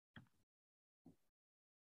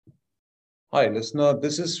Hi, listener.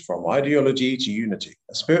 This is From Ideology to Unity,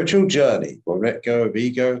 a spiritual journey where we let go of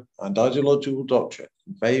ego and ideological doctrine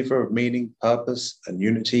in favor of meaning, purpose, and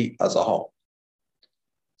unity as a whole.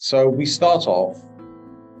 So we start off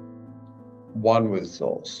one with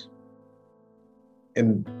Source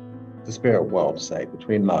in the spirit world, say,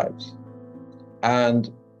 between lives. And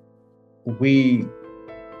we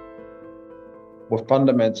were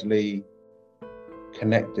fundamentally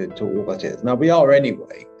connected to all that is. Now, we are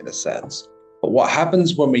anyway, in a sense. But what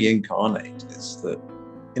happens when we incarnate is that,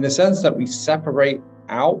 in a sense, that we separate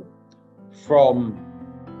out from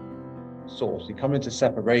Source. We come into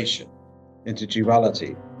separation, into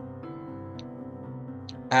duality.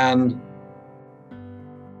 And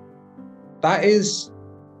that is,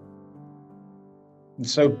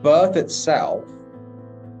 so birth itself,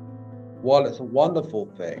 while it's a wonderful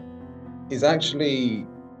thing, is actually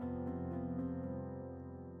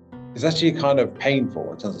kind of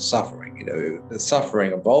painful in terms of suffering. There's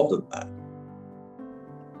suffering involved in that.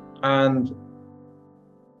 And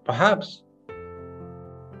perhaps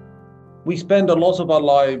we spend a lot of our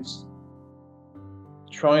lives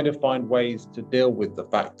trying to find ways to deal with the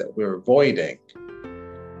fact that we're avoiding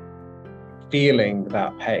feeling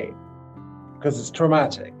that pain because it's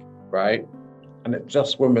traumatic, right? And it's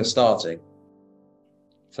just when we're starting,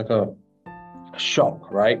 it's like a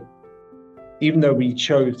shock, right? Even though we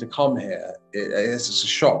chose to come here, it's just a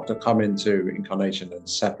shock to come into incarnation and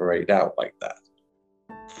separate out like that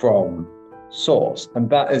from Source. And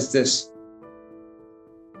that is this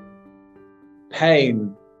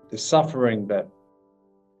pain, the suffering that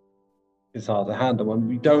is hard to handle, and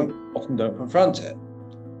we often don't confront it.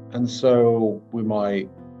 And so we might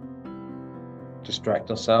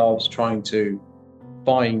distract ourselves trying to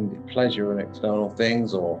find pleasure in external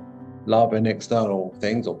things or love in external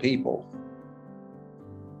things or people.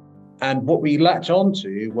 And what we latch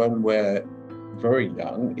onto when we're very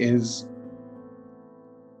young is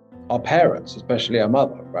our parents, especially our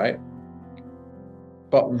mother, right?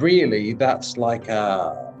 But really, that's like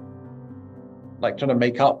trying to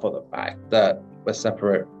make up for the fact that we're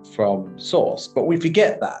separate from Source. But we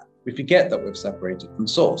forget that. We forget that we've separated from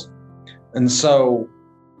Source. And so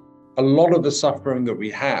a lot of the suffering that we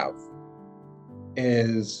have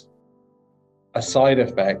is a side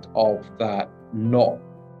effect of that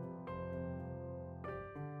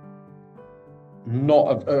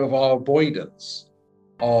of our avoidance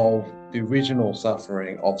of the original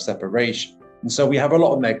suffering of separation. And so we have a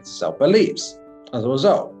lot of negative self-beliefs as a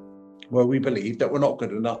result, where we believe that we're not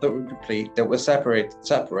good enough, that we're complete, that we're separate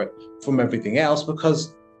from everything else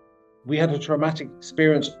because we had a traumatic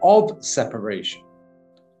experience of separation.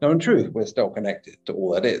 Now, in truth, we're still connected to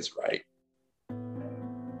all that is, right?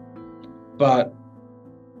 But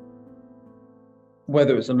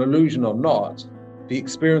whether it's an illusion or not, the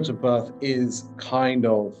experience of birth is kind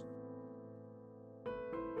of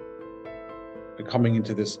coming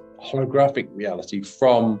into this holographic reality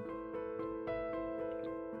from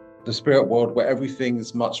the spirit world where everything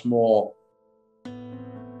is much more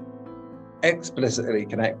explicitly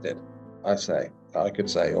connected, I could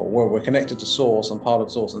say, or where we're connected to Source and part of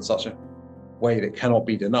Source in such a way that cannot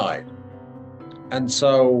be denied. And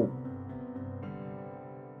so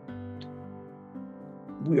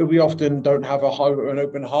we often don't have an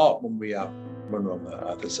open heart when we're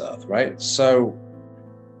on this earth, right? So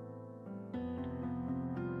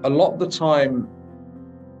a lot of the time,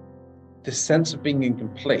 this sense of being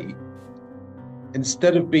incomplete,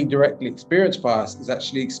 instead of being directly experienced by us, is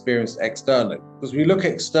actually experienced externally. Because we look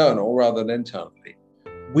external rather than internally.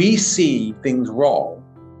 We see things wrong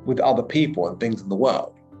with other people and things in the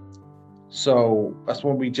world. So that's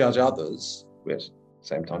when we judge others, we're at the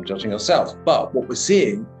same time judging ourselves. But what we're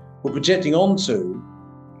seeing, we're projecting onto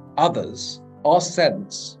others our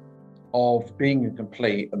sense of being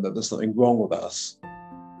incomplete and that there's something wrong with us.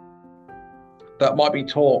 That might be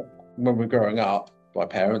taught when we're growing up by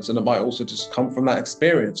parents, and it might also just come from that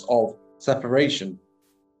experience of separation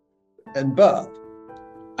and birth.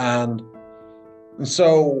 And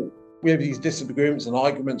so we have these disagreements and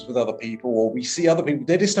arguments with other people, or we see other people,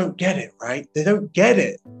 they just don't get it, right? They don't get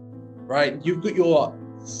it, right? You've got your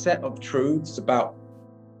set of truths about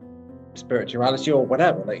spirituality or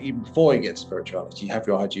whatever, like even before you get to spirituality, you have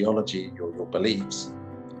your ideology, your beliefs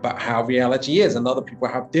about how reality is, and other people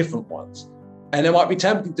have different ones. And it might be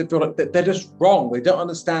tempting to feel like that they're just wrong. They don't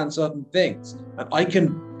understand certain things. And I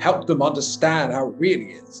can help them understand how it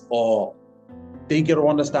really is. Or they get to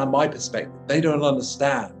understand my perspective. They don't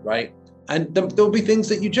understand, right? And there'll be things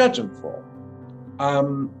that you judge them for.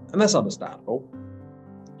 And that's understandable.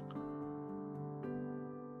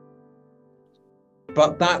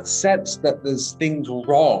 But that sense that there's things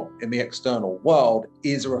wrong in the external world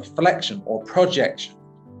is a reflection or projection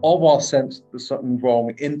of our sense that there's something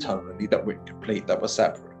wrong internally, that we're incomplete, that we're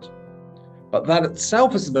separate. But that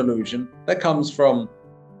itself is an illusion that comes from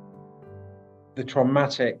the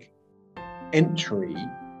traumatic entry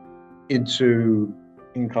into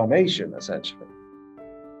incarnation, essentially.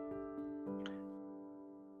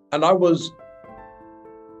 And I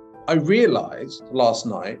realized last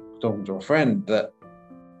night, talking to a friend, that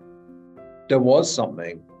there was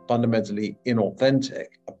something fundamentally inauthentic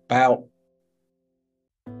about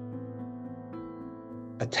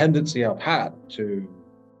a tendency I've had to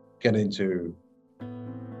get into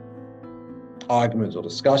arguments or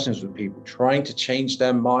discussions with people trying to change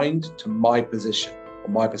their mind to my position or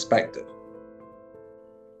my perspective.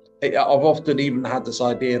 I've often even had this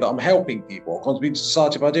idea that I'm helping people or contributing to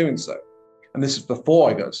society by doing so. And this is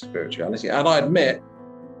before I go to spirituality. And I admit,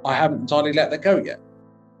 I haven't entirely let that go yet.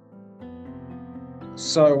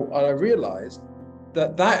 So I realized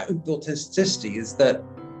that authenticity is that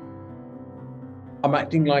I'm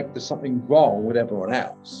acting like there's something wrong with everyone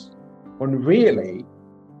else, when really,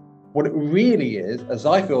 what it really is, as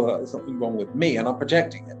I feel that there's something wrong with me and I'm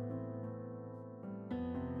projecting it.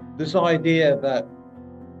 This idea that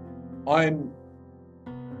I'm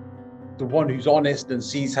the one who's honest and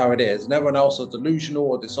sees how it is, and everyone else is delusional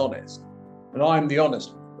or dishonest, and I'm the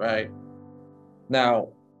honest one, right? Now,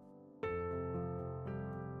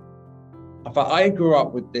 I grew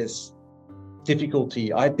up with this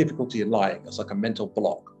difficulty. I had difficulty in lying. It's like a mental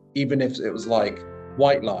block. Even if it was like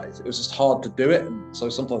white lies, it was just hard to do it. And so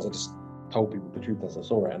sometimes I just told people the truth as I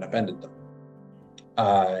saw it and offended them.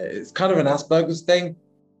 It's kind of an Asperger's thing.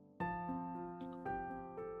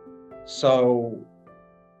 So,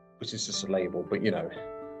 which is just a label, but you know,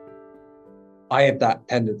 I had that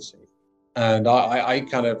tendency. And I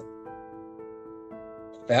kind of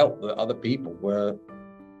felt that other people were,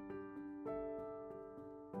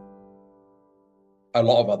 a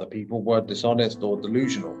lot of other people were dishonest or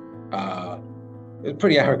delusional. It was a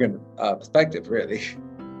pretty arrogant perspective, really.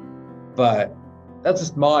 But that's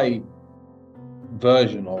just my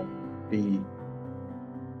version of the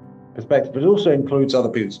perspective. But it also includes other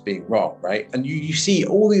people's being wrong, right? And you see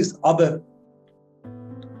all these other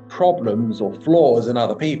problems or flaws in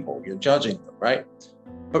other people. You're judging them, right?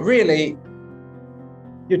 But really,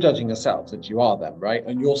 you're judging yourself, since you are them, right?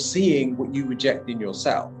 And you're seeing what you reject in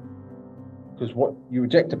yourself. Because what you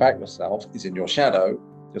reject about yourself is in your shadow,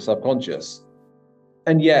 your subconscious.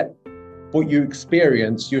 And yet, what you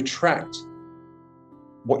experience, you attract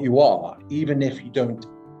what you are, even if you don't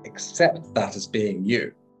accept that as being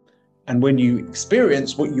you. And when you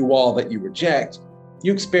experience what you are that you reject,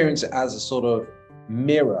 you experience it as a sort of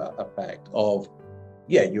mirror effect of,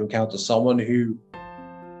 yeah, you encounter someone who,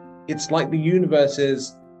 it's like the universe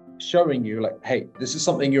is showing you like, hey, this is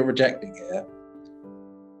something you're rejecting here.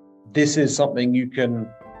 This is something you can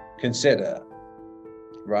consider,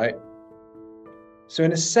 right? So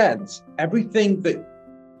in a sense, everything that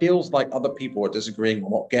feels like other people are disagreeing or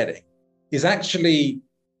not getting is actually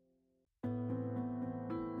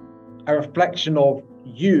a reflection of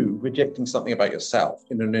you rejecting something about yourself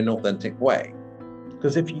in an inauthentic way.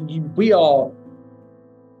 Because if we are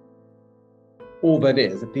all that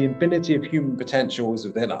is, if the infinity of human potential is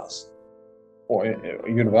within us, or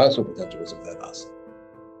universal potential is within us,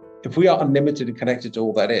 if we are unlimited and connected to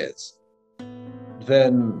all that is,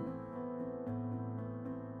 then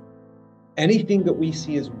anything that we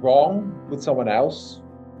see as wrong with someone else,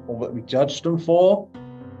 or that we judge them for,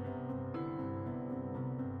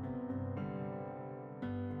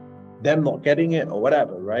 them not getting it or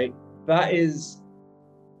whatever, right? That is,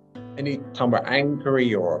 any time we're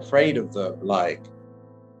angry or afraid of them, like,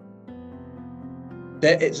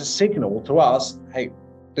 that it's a signal to us, hey,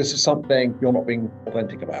 this is something you're not being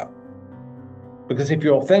authentic about. Because if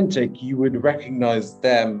you're authentic, you would recognize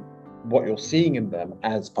them, what you're seeing in them,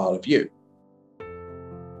 as part of you.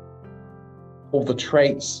 All the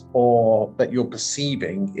traits or that you're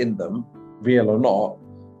perceiving in them, real or not,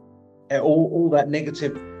 all that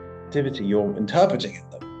negativity you're interpreting in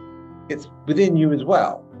them, it's within you as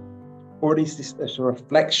well. Or at least it's a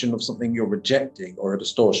reflection of something you're rejecting or a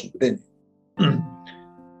distortion within you.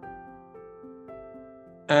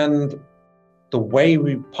 And the way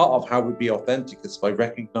part of how we be authentic is by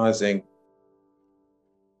recognizing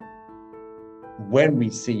when we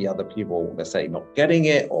see other people, let's say, not getting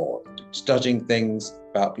it or judging things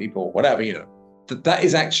about people, whatever, you know, that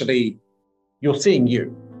is actually, you're seeing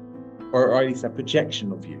you, or at least a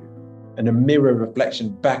projection of you, and a mirror reflection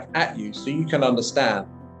back at you so you can understand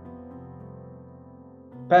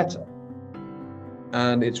better.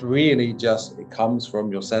 And it's really just, it comes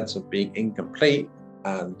from your sense of being incomplete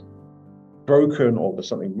and broken, or there's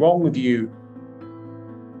something wrong with you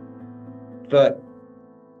that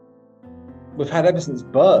we've had ever since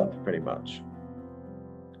birth, pretty much.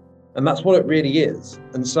 And that's what it really is.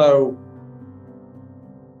 And so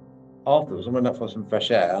afterwards, I went up for some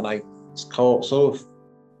fresh air, and I sort of,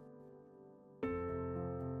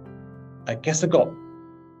 I guess I got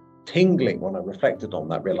tingling when I reflected on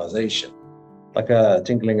that realization, like a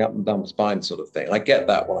tingling up and down the spine sort of thing. I get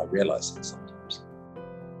that when I realize it sometimes.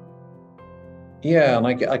 Yeah, and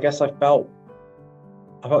I guess I felt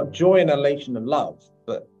joy and elation and love,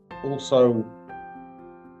 but also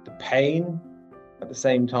the pain at the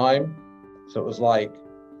same time. So it was like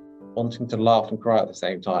wanting to laugh and cry at the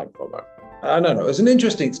same time for a moment. I don't know. It was an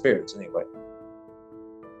interesting experience anyway.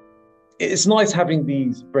 It's nice having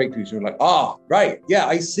these breakthroughs where you're like, right, yeah,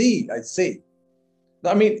 I see.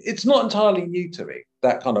 I mean, it's not entirely new to me,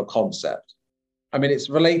 that kind of concept. I mean, it's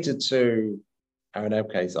related to Aaron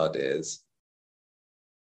Epke's ideas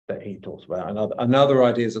that he talks about, and other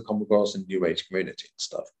ideas that come across in New Age community and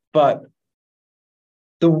stuff. But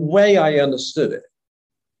the way I understood it,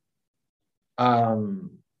 and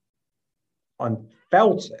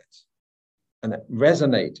felt it, and it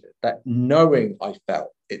resonated, that knowing I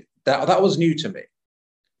felt it, that was new to me,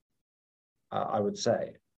 I would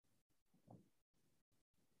say,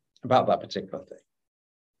 about that particular thing.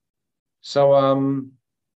 So,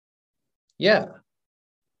 yeah,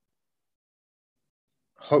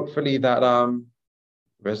 hopefully that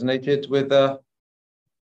resonated with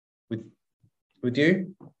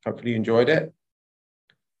you. Hopefully you enjoyed it.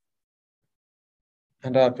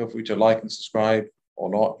 And feel free to like and subscribe or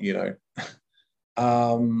not, you know.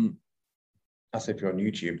 That's if you're on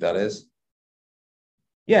YouTube, that is.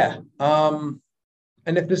 Yeah. And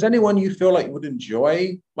if there's anyone you feel like would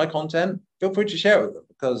enjoy my content, feel free to share it with them,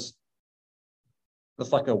 because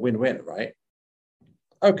that's like a win-win, right?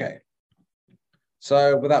 Okay.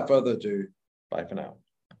 So without further ado, bye for now.